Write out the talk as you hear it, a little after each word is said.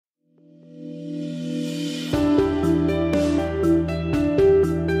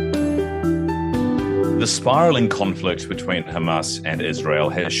The spiraling conflict between Hamas and Israel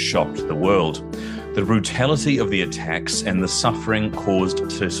has shocked the world. The brutality of the attacks and the suffering caused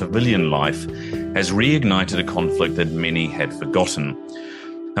to civilian life has reignited a conflict that many had forgotten.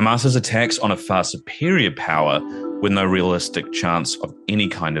 Hamas's attacks on a far superior power, with no realistic chance of any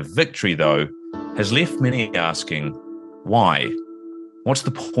kind of victory, though, has left many asking, why? What's the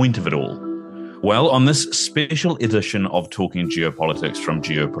point of it all? Well, on this special edition of Talking Geopolitics from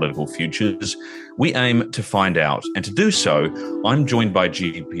Geopolitical Futures, we aim to find out. And to do so, I'm joined by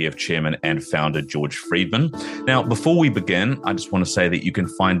GPF Chairman and Founder George Friedman. Now, before we begin, I just want to say that you can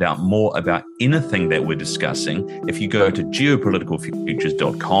find out more about anything that we're discussing if you go to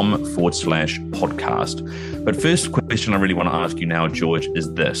geopoliticalfutures.com/podcast. But first question I really want to ask you now, George,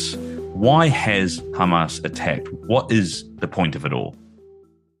 is this. Why has Hamas attacked? What is the point of it all?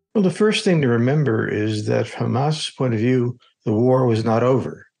 Well, the first thing to remember is that from Hamas's point of view, the war was not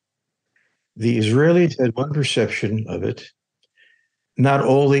over. The Israelis had one perception of it. Not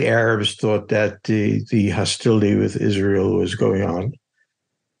all the Arabs thought that the hostility with Israel was going on.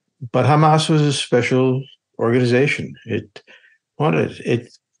 But Hamas was a special organization. It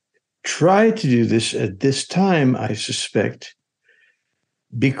tried to do this at this time, I suspect,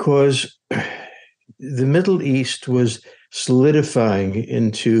 because the Middle East was solidifying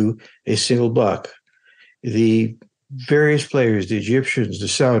into a single bloc. The various players, the Egyptians, the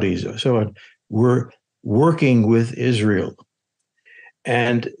Saudis, and so on, were working with Israel.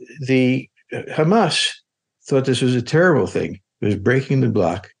 And the Hamas thought this was a terrible thing. It was breaking the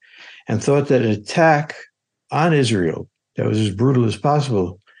bloc, and thought that an attack on Israel that was as brutal as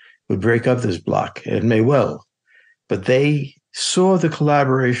possible would break up this bloc, and it may well. But they saw the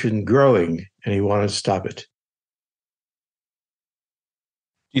collaboration growing, and he wanted to stop it.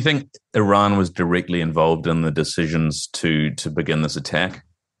 Do you think Iran was directly involved in the decisions to begin this attack?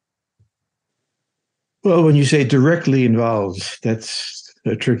 Well, when you say directly involved, that's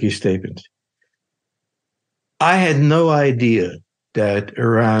a tricky statement. I had no idea that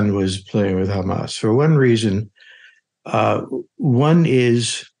Iran was playing with Hamas for one reason. One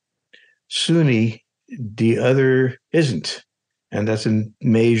is Sunni, the other isn't. And that's a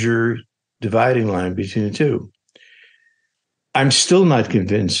major dividing line between the two. I'm still not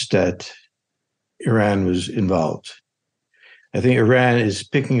convinced that Iran was involved. I think Iran is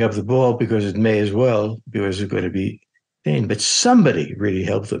picking up the ball because it may as well, because it's going to be pain. But somebody really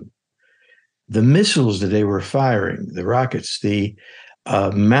helped them. The missiles that they were firing, the rockets, the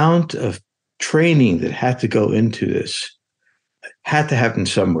amount of training that had to go into this had to happen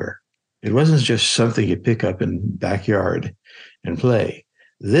somewhere. It wasn't just something you pick up in the backyard and play.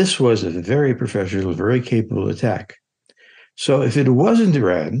 This was a very professional, very capable attack. So if it wasn't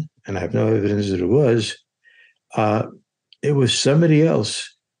Iran, and I have no evidence that it was somebody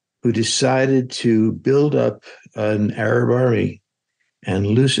else who decided to build up an Arab army and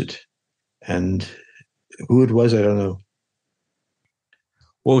loose it. And who it was, I don't know.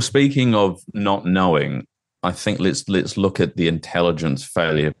 Well, speaking of not knowing, I think let's look at the intelligence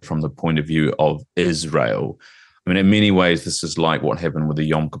failure from the point of view of Israel. I mean, in many ways, this is like what happened with the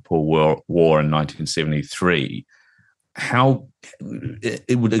Yom Kippur War in 1973. How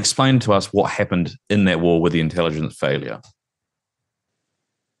it would explain to us what happened in that war with the intelligence failure.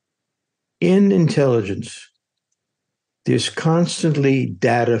 In intelligence, there's constantly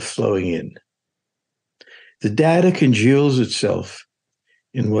data flowing in. The data congeals itself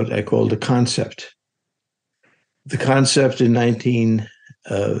in what I call the concept. The concept in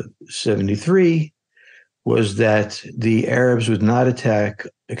 1973 was that the Arabs would not attack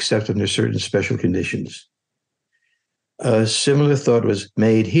except under certain special conditions. A similar thought was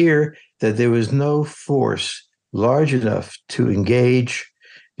made here that there was no force large enough to engage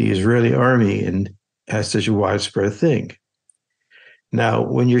the Israeli army and have such a widespread thing. Now,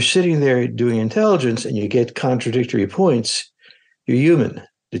 when you're sitting there doing intelligence and you get contradictory points, you're human.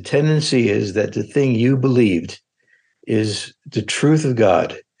 The tendency is that the thing you believed is the truth of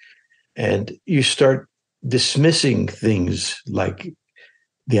God, and you start dismissing things like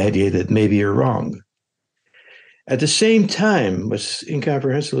the idea that maybe you're wrong. At the same time, what's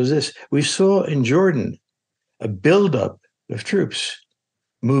incomprehensible is this. We saw in Jordan a buildup of troops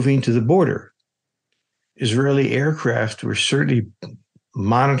moving to the border. Israeli aircraft were certainly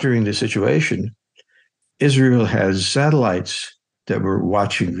monitoring the situation. Israel has satellites that were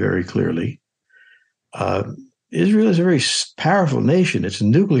watching very clearly. Israel is a very powerful nation. It's a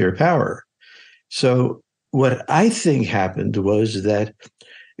nuclear power. So what I think happened was that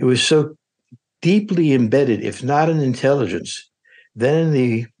it was so deeply embedded, if not in intelligence, then in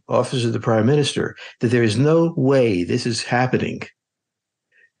the office of the prime minister, that there is no way this is happening,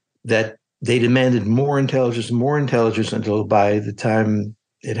 that they demanded more intelligence until by the time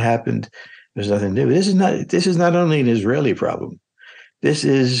it happened, there's nothing new. This is not only an Israeli problem. This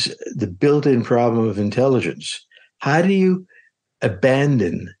is the built-in problem of intelligence. How do you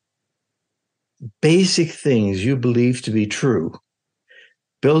abandon basic things you believe to be true,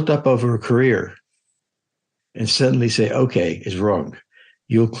 built up over a career, and suddenly say, okay, it's wrong?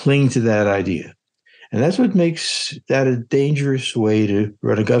 You'll cling to that idea. And that's what makes that a dangerous way to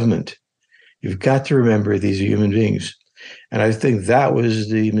run a government. You've got to remember these are human beings. And I think that was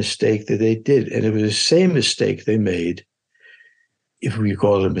the mistake that they did. And it was the same mistake they made, if we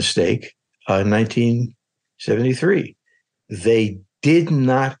call it a mistake, in 1973. They did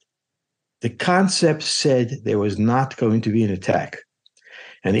not, the concept said there was not going to be an attack.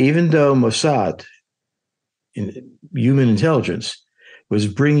 And even though Mossad, human intelligence, was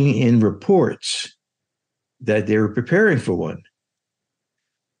bringing in reports that they were preparing for one,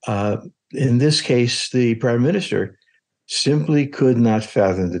 in this case, the prime minister simply could not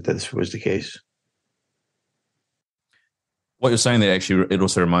fathom that this was the case. What you're saying there, actually, it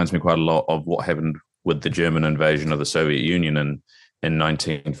also reminds me quite a lot of what happened with the German invasion of the Soviet Union in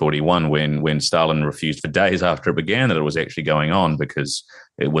 1941, when Stalin refused for days after it began that it was actually going on, because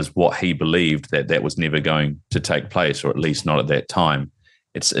it was what he believed that was never going to take place, or at least not at that time.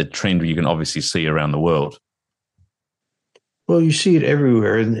 It's a trend you can obviously see around the world. Well, you see it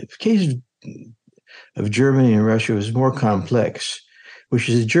everywhere. In the case of Germany and Russia, it was more complex, which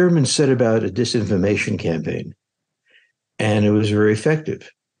is the Germans set about a disinformation campaign, and it was very effective.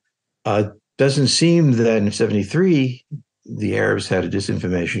 Doesn't seem that in 1973, the Arabs had a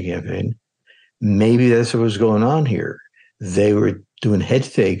disinformation campaign. Maybe that's what was going on here. They were doing head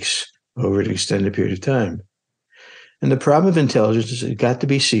fakes over an extended period of time. And the problem of intelligence is it got to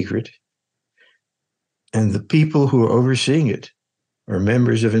be secret. And the people who are overseeing it are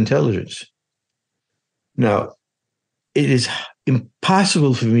members of intelligence. Now, it is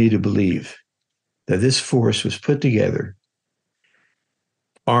impossible for me to believe that this force was put together,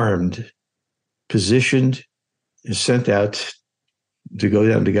 armed, positioned, and sent out to go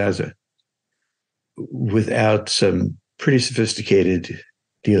down to Gaza without some pretty sophisticated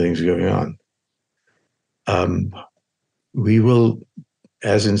dealings going on. We will,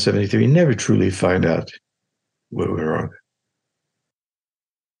 as in 73, never truly find out what went wrong.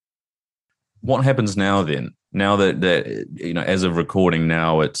 What happens now then? Now that as of recording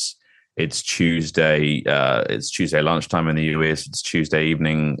now, it's Tuesday. It's Tuesday lunchtime in the US. It's Tuesday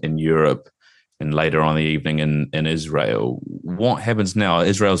evening in Europe, and later on the evening in Israel. What happens now?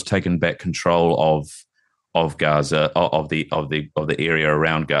 Israel's taken back control of Gaza, of the area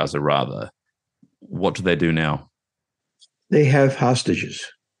around Gaza, rather. What do they do now? They have hostages.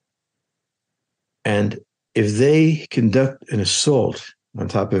 And if they conduct an assault on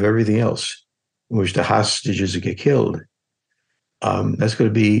top of everything else, in which the hostages get killed, that's going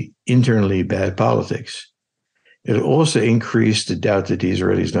to be internally bad politics. It'll also increase the doubt that the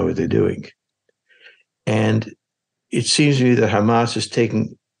Israelis know what they're doing. And it seems to me that Hamas is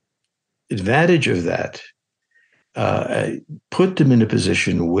taking advantage of that, put them in a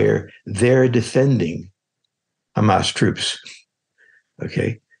position where they're defending Hamas troops.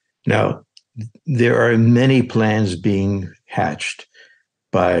 Okay. Now, there are many plans being hatched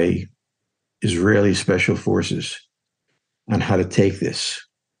by Israeli special forces on how to take this.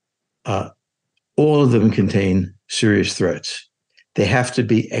 All of them contain serious threats. They have to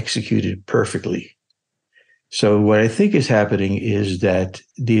be executed perfectly. So what I think is happening is that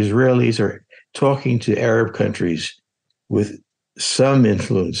the Israelis are talking to Arab countries with some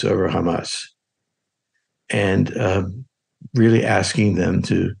influence over Hamas and really asking them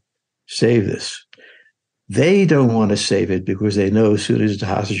to save this. They don't want to save it because they know as soon as the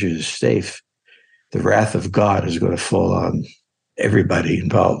hostages are safe, the wrath of God is going to fall on everybody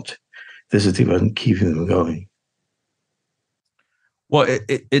involved. This is about keeping them going. Well,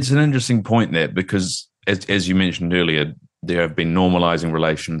 it's an interesting point there, because as you mentioned earlier, there have been normalizing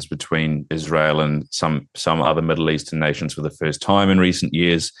relations between Israel and some other Middle Eastern nations for the first time in recent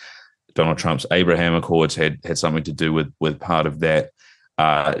years. Donald Trump's Abraham Accords had something to do with part of that.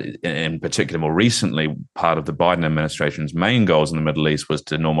 In particular, more recently, part of the Biden administration's main goals in the Middle East was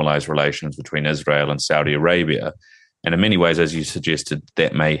to normalize relations between Israel and Saudi Arabia. And in many ways, as you suggested,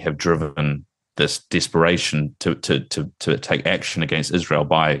 that may have driven this desperation to take action against Israel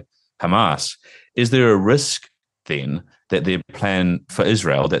by Hamas. Is there a risk then that their plan for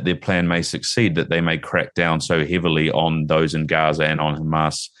Israel, that their plan may succeed, that they may crack down so heavily on those in Gaza and on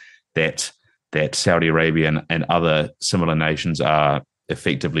Hamas that Saudi Arabia and other similar nations are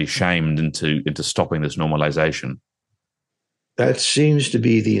effectively shamed into stopping this normalization? That seems to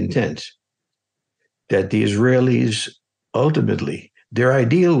be the intent. that the Israelis ultimately, their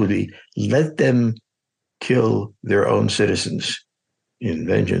ideal would be let them kill their own citizens in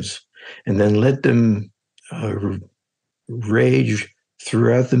vengeance, and then let them rage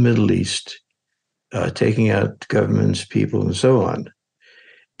throughout the Middle East, taking out governments, people, and so on,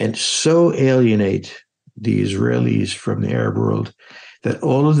 and so alienate the Israelis from the Arab world that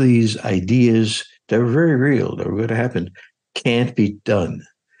all of these ideas that were very real, that were going to happen, can't be done,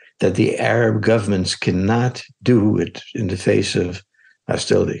 that the Arab governments cannot do it in the face of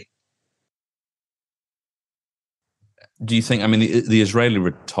hostility. Do you think, I mean, the Israeli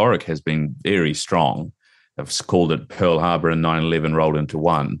rhetoric has been very strong. I've called it Pearl Harbor and 9/11 rolled into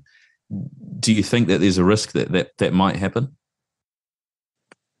one. Do you think that there's a risk that might happen?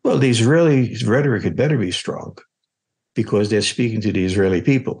 Well, the Israeli rhetoric had better be strong because they're speaking to the Israeli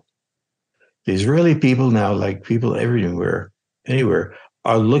people. The Israeli people now, like people everywhere, anywhere,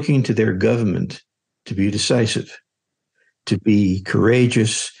 are looking to their government to be decisive, to be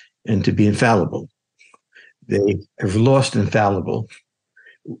courageous, and to be infallible. They have lost infallible.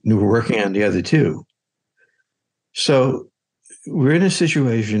 We're working on the other two. So we're in a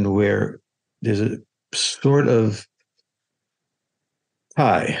situation where there's a sort of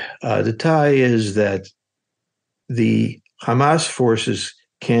tie. The tie is that the Hamas forces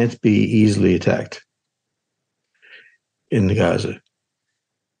can't be easily attacked in Gaza.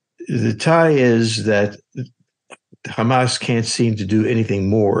 The tie is that Hamas can't seem to do anything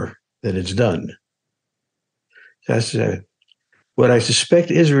more than it's done. That's what I suspect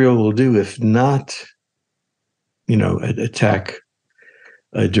Israel will do, if not, attack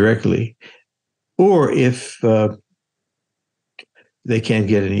directly, or if they can't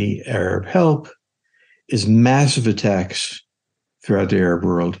get any Arab help, is massive attacks throughout the Arab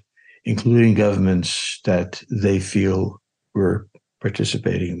world, including governments that they feel were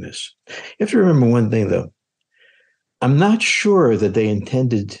participating in this. You have to remember one thing, though. I'm not sure that they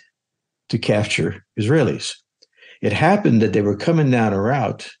intended to capture Israelis. It happened that they were coming down a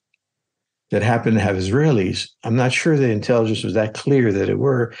route that happened to have Israelis. I'm not sure the intelligence was that clear that it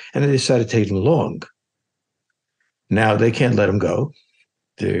were, and they decided to take them along. Now they can't let them go.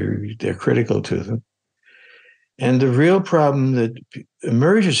 They're critical to them. And the real problem that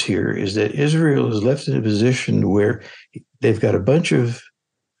emerges here is that Israel is left in a position where they've got a bunch of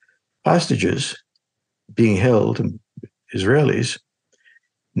hostages being held, Israelis,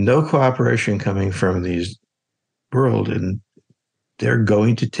 no cooperation coming from the world, and they're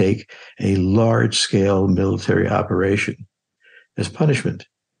going to take a large-scale military operation as punishment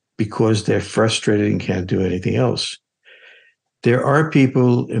because they're frustrated and can't do anything else. There are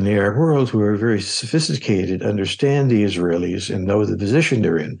people in the Arab world who are very sophisticated, understand the Israelis, and know the position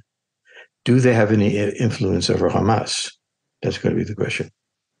they're in. Do they have any influence over Hamas? That's going to be the question.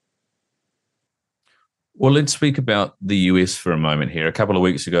 Well, let's speak about the US for a moment here. A couple of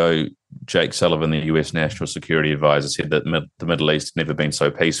weeks ago, Jake Sullivan, the US National Security Advisor, said that the Middle East had never been so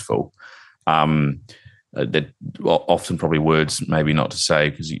peaceful. That often probably words maybe not to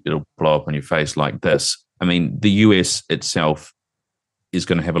say because it'll blow up on your face like this. I mean, the US itself is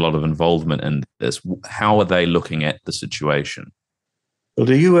going to have a lot of involvement in this. How are they looking at the situation? Well,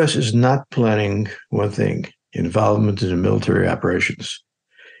 the US is not planning one thing, involvement in the military operations.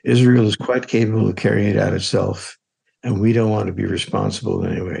 Israel is quite capable of carrying it out itself, and we don't want to be responsible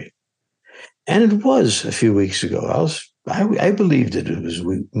in any way. And it was a few weeks ago. I believed that it was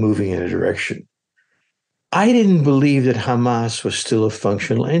moving in a direction. I didn't believe that Hamas was still a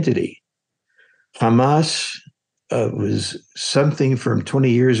functional entity. Hamas was something from 20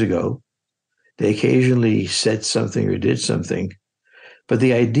 years ago. They occasionally said something or did something. But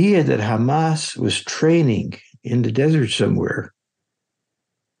the idea that Hamas was training in the desert somewhere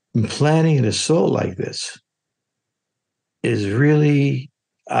and planning an assault like this is really,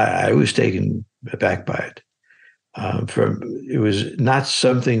 I was taken aback by it. It was not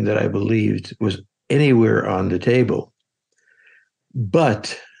something that I believed was anywhere on the table.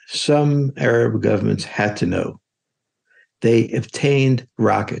 But some Arab governments had to know. They obtained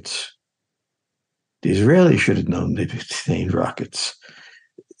rockets. The Israelis should have known they obtained rockets.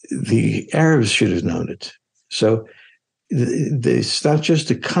 The Arabs should have known it. So it's not just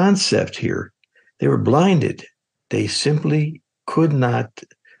a concept here. They were blinded. They simply could not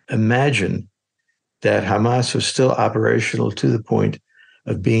imagine that Hamas was still operational to the point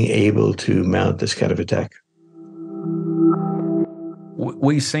of being able to mount this kind of attack.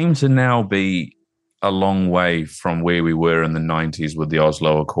 We seem to now be a long way from where we were in the 90s with the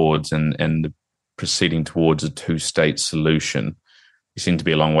Oslo Accords and proceeding towards a two-state solution. We seem to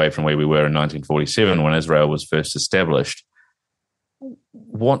be a long way from where we were in 1947 when Israel was first established.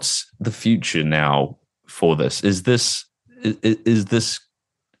 What's the future now for this? Is this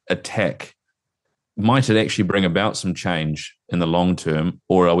attack, might it actually bring about some change in the long term,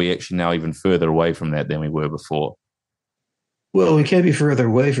 or are we actually now even further away from that than we were before? Well, we can't be further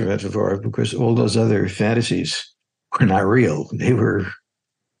away from it before, because all those other fantasies were not real. They were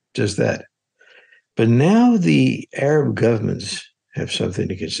just that. But now the Arab governments have something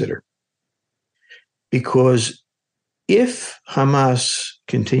to consider. Because if Hamas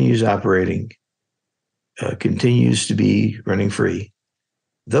continues operating, continues to be running free,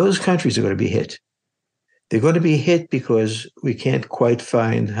 those countries are going to be hit. They're going to be hit because we can't quite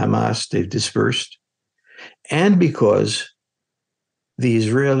find Hamas. They've dispersed. And because the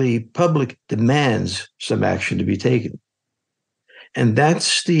Israeli public demands some action to be taken. And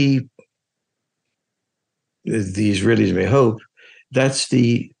that's the Israelis may hope, that's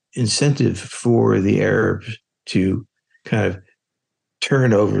the incentive for the Arabs to kind of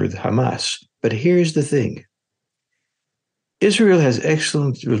turn over the Hamas. But here's the thing. Israel has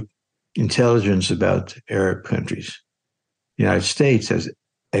excellent intelligence about Arab countries. The United States has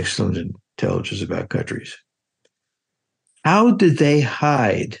excellent intelligence about countries. How did they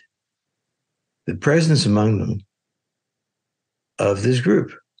hide the presence among them of this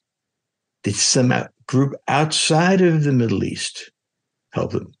group? Did some group outside of the Middle East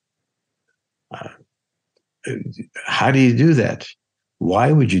help them? How do you do that?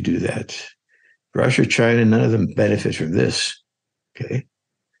 Why would you do that? Russia, China, none of them benefit from this. Okay.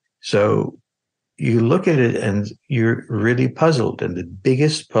 So you look at it and you're really puzzled. And the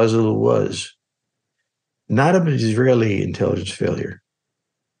biggest puzzle was not an Israeli intelligence failure.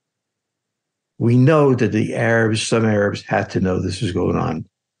 We know that the Arabs, some Arabs had to know this was going on.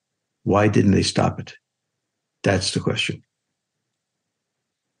 Why didn't they stop it? That's the question.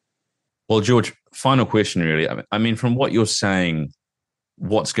 Well, George, final question, really. I mean, from what you're saying,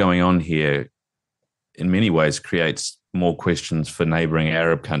 what's going on here in many ways creates more questions for neighboring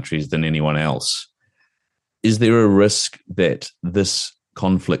Arab countries than anyone else. Is there a risk that this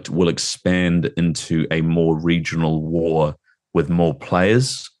conflict will expand into a more regional war with more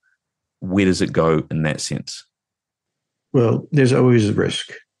players? Where does it go in that sense? Well, there's always a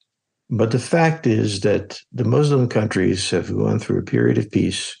risk. But the fact is that the Muslim countries have gone through a period of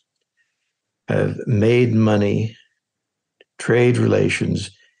peace, have made money, trade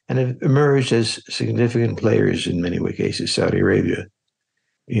relations, and have emerged as significant players in many cases, Saudi Arabia,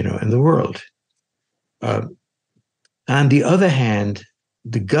 and the world. On the other hand,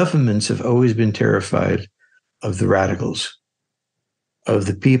 the governments have always been terrified of the radicals, of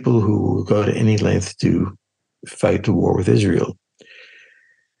the people who will go to any length to fight the war with Israel.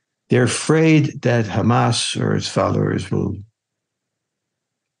 They're afraid that Hamas or its followers will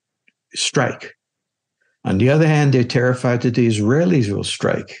strike. On the other hand, they're terrified that the Israelis will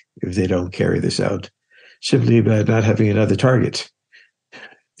strike if they don't carry this out, simply by not having another target.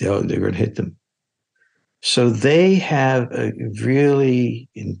 They're going to hit them. So they have a really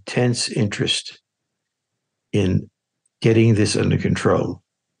intense interest in getting this under control.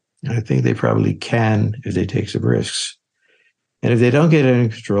 And I think they probably can if they take some risks. And if they don't get it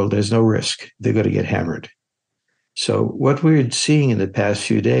under control, there's no risk. They're going to get hammered. So what we're seeing in the past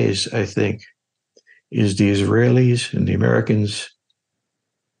few days, I think, is the Israelis and the Americans,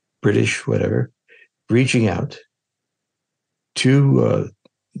 British, whatever, reaching out to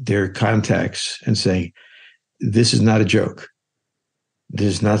their contacts and saying, this is not a joke. This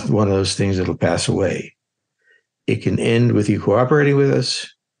is not one of those things that'll pass away. It can end with you cooperating with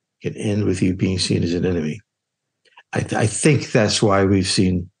us. It can end with you being seen as an enemy. I think that's why we've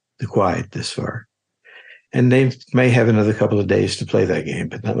seen the quiet this far. And they may have another couple of days to play that game,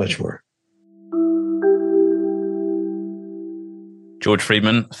 but not much more. George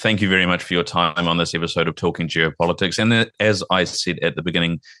Friedman, thank you very much for your time on this episode of Talking Geopolitics. And as I said at the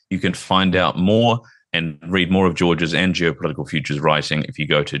beginning, you can find out more and read more of George's and Geopolitical Futures writing if you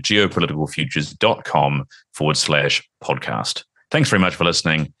go to geopoliticalfutures.com/podcast. Thanks very much for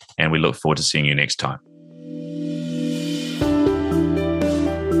listening, and we look forward to seeing you next time.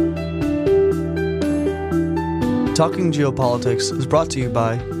 Talking Geopolitics is brought to you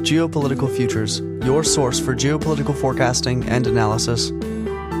by Geopolitical Futures, your source for geopolitical forecasting and analysis.